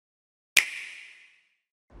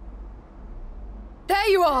There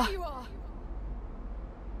you are!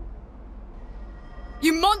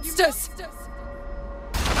 You monsters!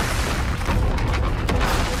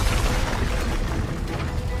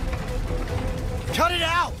 Cut it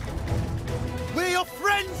out! We're your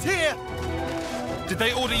friends here! Did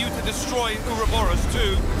they order you to destroy Ouroboros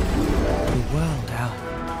too? The world, our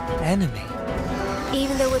enemy.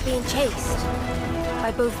 Even though we're being chased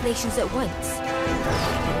by both nations at once.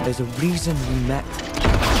 There's a reason we met.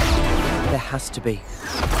 There has to be.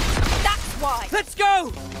 That's why! Let's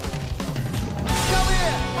go! Come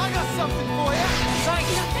here! I got something for you!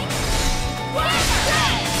 Thanks!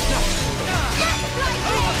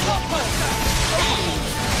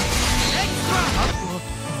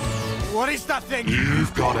 What is that thing?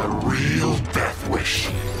 You've got a real death wish.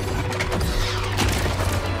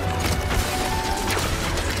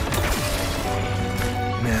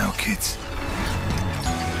 Now, kids,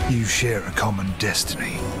 you share a common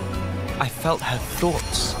destiny. I felt her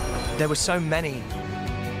thoughts. There were so many.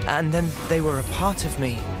 And then they were a part of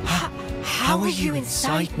me. How are you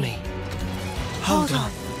inside me? Hold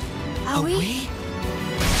on. Are we?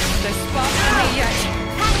 There's sparks in me yet!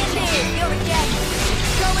 Hang in there! You're again!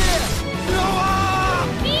 Come here! Noah!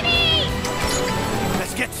 Mimi!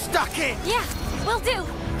 Let's get stuck in! Yeah, will do.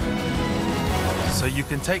 So you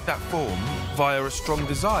can take that form via a strong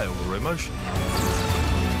desire or emotion.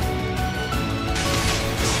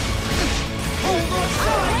 I'll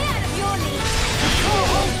stay out of your league.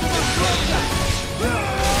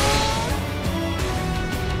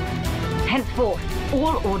 Henceforth,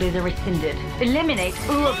 all orders are rescinded. Eliminate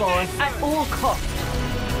Ouroboros at all costs.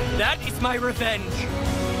 That is my revenge.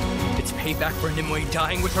 It's payback for Nimue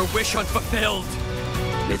dying with her wish unfulfilled.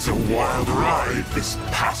 It's a wild ride, this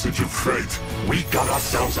passage of fate. We got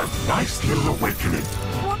ourselves a nice little awakening.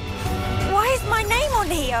 Why is my name on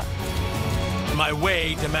here? My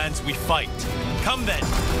way demands we fight. Come then,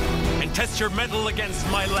 and test your mettle against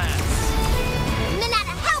my lance.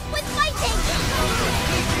 Nanana, help with fighting!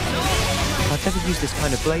 I've never used this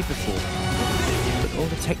kind of blade before. But all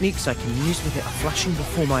the techniques I can use with it are flashing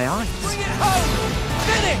before my eyes. Bring it home!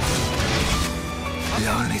 Finish! The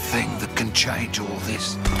only thing that can change all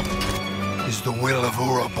this is the will of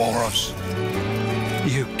Ouroboros.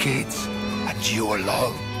 You kids, and you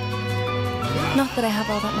alone. Not that I have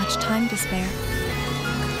all that much time to spare,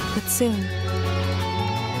 but soon.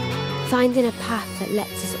 Finding a path that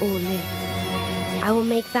lets us all live. I will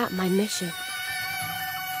make that my mission.